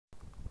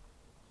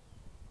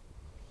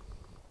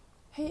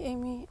Hey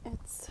Amy,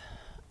 it's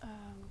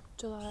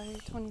July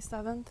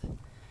 27th,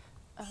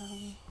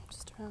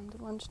 just around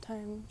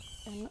lunchtime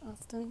in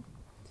Austin,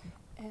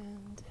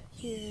 and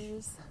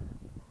here's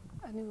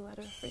a new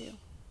letter for you.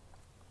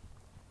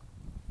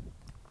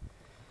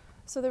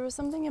 So there was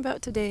something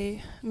about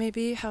today,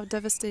 maybe how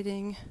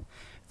devastating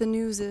the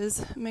news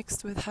is,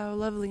 mixed with how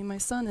lovely my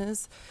son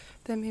is,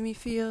 that made me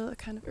feel a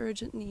kind of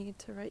urgent need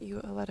to write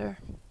you a letter.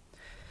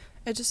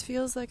 It just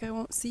feels like I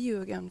won't see you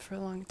again for a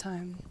long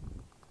time.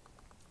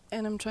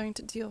 And I'm trying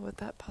to deal with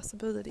that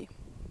possibility.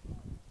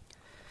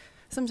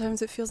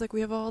 Sometimes it feels like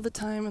we have all the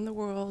time in the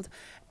world,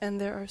 and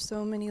there are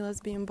so many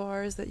lesbian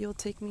bars that you'll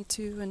take me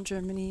to in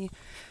Germany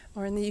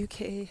or in the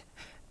UK.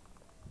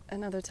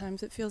 And other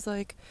times it feels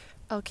like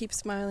I'll keep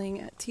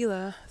smiling at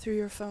Tila through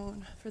your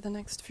phone for the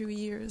next few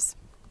years.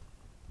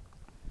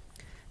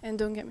 And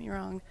don't get me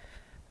wrong,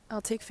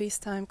 I'll take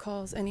FaceTime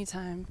calls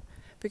anytime,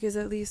 because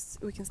at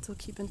least we can still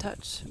keep in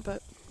touch,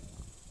 but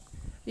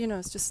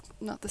it's just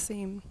not the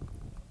same.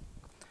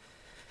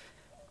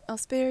 I'll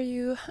spare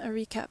you a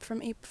recap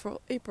from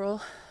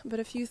April, but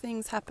a few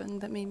things happened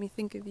that made me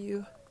think of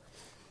you.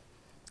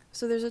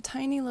 So there's a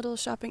tiny little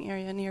shopping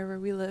area near where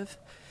we live.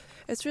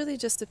 It's really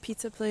just a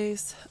pizza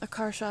place, a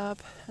car shop,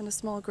 and a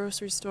small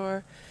grocery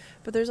store,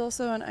 but there's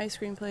also an ice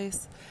cream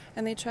place,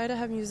 and they try to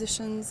have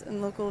musicians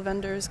and local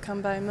vendors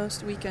come by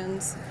most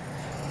weekends.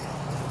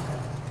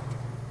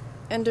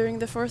 And during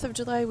the 4th of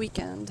July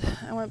weekend,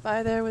 I went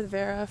by there with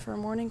Vera for a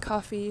morning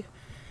coffee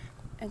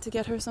and to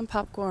get her some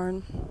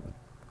popcorn.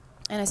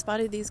 And I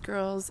spotted these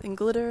girls in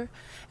glitter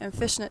and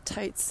fishnet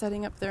tights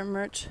setting up their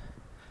merch.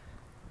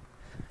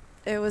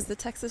 It was the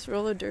Texas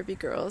Roller Derby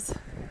girls.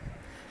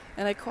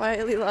 And I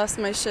quietly lost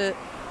my shit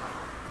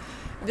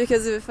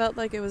because it felt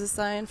like it was a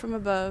sign from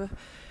above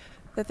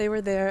that they were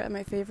there at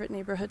my favorite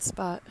neighborhood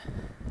spot.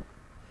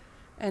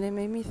 And it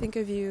made me think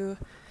of you.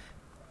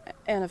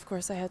 And of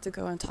course I had to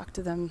go and talk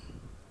to them.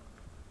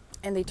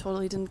 And they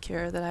totally didn't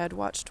care that I had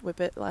watched Whip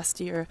It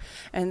last year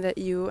and that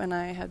you and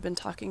I had been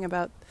talking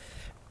about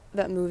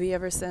that movie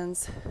ever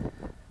since.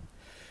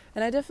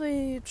 And I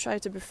definitely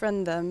tried to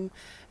befriend them,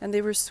 and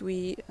they were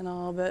sweet and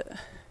all, but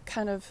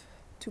kind of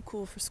too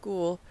cool for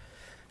school,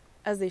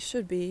 as they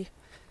should be,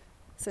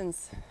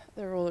 since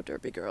they're roller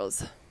derby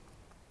girls.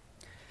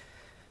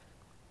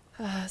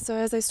 So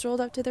as I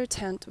strolled up to their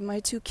tent with my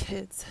 2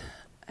 kids,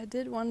 I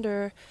did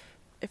wonder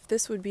if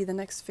this would be the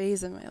next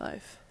phase in my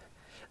life.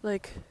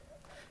 Like,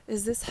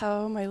 is this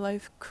how my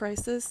life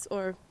crisis,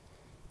 or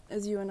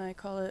as you and I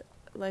call it,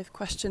 life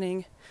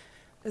questioning,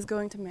 is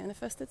going to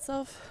manifest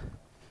itself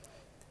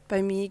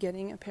by me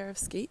getting a pair of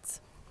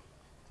skates?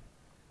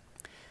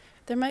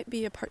 There might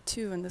be a part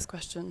 2 in this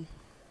question.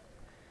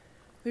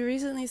 We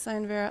recently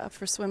signed Vera up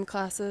for swim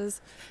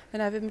classes,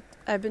 and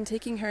I've been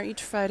taking her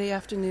each Friday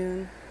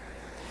afternoon.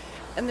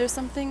 And there's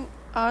something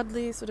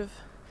oddly sort of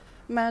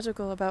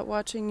magical about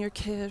watching your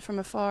kid from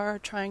afar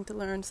trying to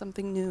learn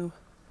something new.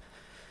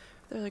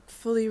 They're like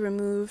fully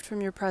removed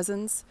from your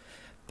presence,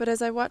 but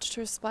as I watched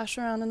her splash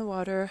around in the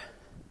water,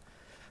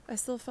 I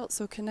still felt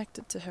so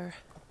connected to her,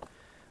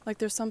 like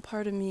there's some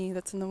part of me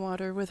that's in the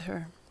water with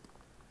her.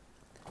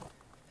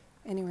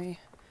 Anyway,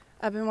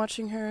 I've been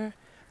watching her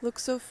look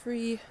so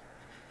free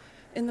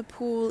in the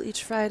pool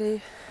each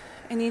Friday,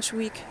 and each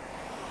week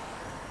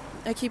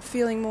I keep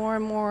feeling more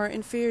and more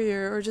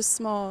inferior or just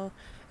small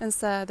and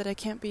sad that I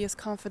can't be as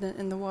confident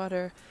in the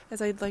water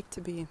as I'd like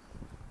to be,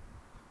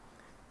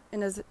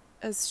 and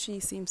as she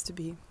seems to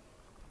be.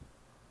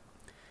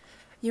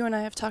 You and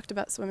I have talked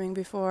about swimming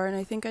before, and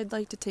I think I'd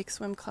like to take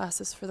swim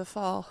classes for the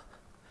fall.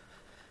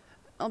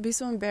 I'll be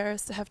so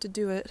embarrassed to have to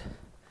do it,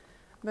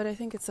 but I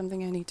think it's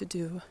something I need to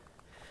do.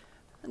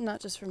 Not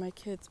just for my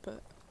kids,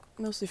 but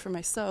mostly for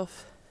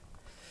myself.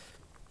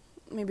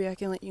 Maybe I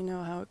can let you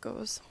know how it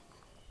goes.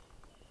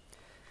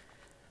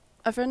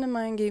 A friend of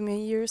mine gave me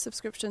a year's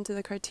subscription to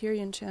the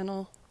Criterion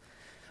Channel.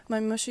 My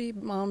mushy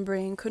mom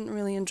brain couldn't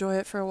really enjoy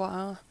it for a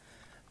while,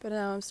 but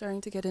now I'm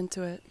starting to get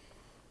into it.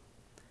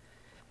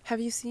 Have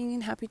you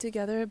seen Happy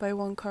Together by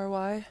Wong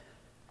Kar-wai?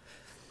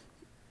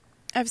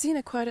 I've seen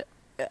quite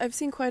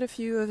a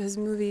few of his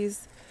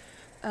movies,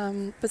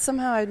 but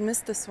somehow I'd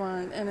missed this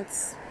one, and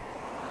it's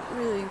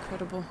really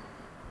incredible.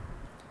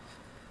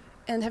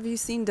 And have you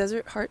seen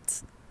Desert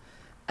Hearts?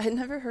 I had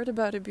never heard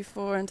about it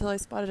before until I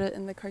spotted it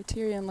in the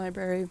Criterion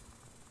library,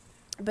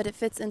 but it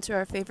fits into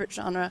our favorite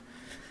genre,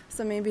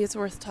 so maybe it's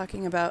worth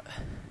talking about.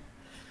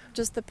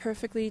 Just the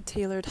perfectly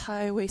tailored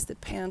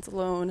high-waisted pants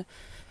alone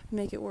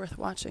make it worth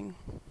watching.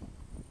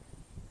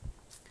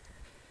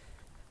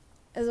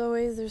 As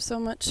always, there's so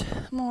much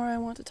more I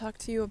want to talk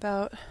to you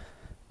about.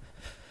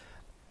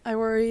 I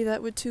worry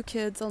that with 2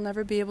 kids, I'll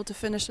never be able to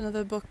finish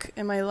another book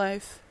in my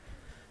life,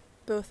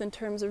 both in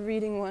terms of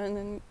reading one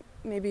and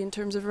maybe in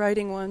terms of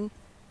writing one.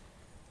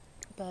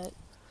 But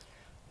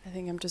I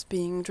think I'm just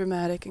being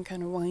dramatic and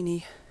kind of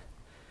whiny.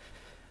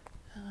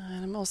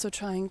 And I'm also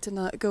trying to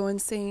not go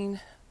insane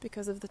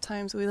because of the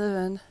times we live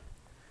in.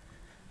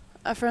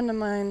 A friend of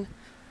mine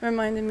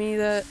reminded me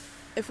that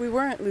if we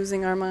weren't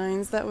losing our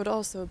minds, that would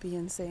also be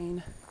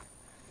insane.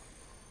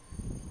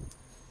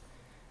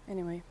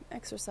 Anyway,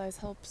 exercise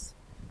helps.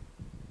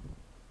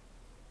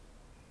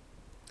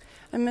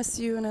 I miss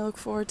you, and I look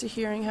forward to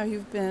hearing how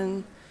you've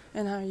been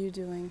and how you're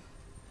doing.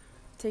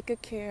 Take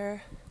good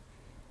care.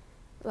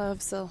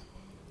 Love, Sil.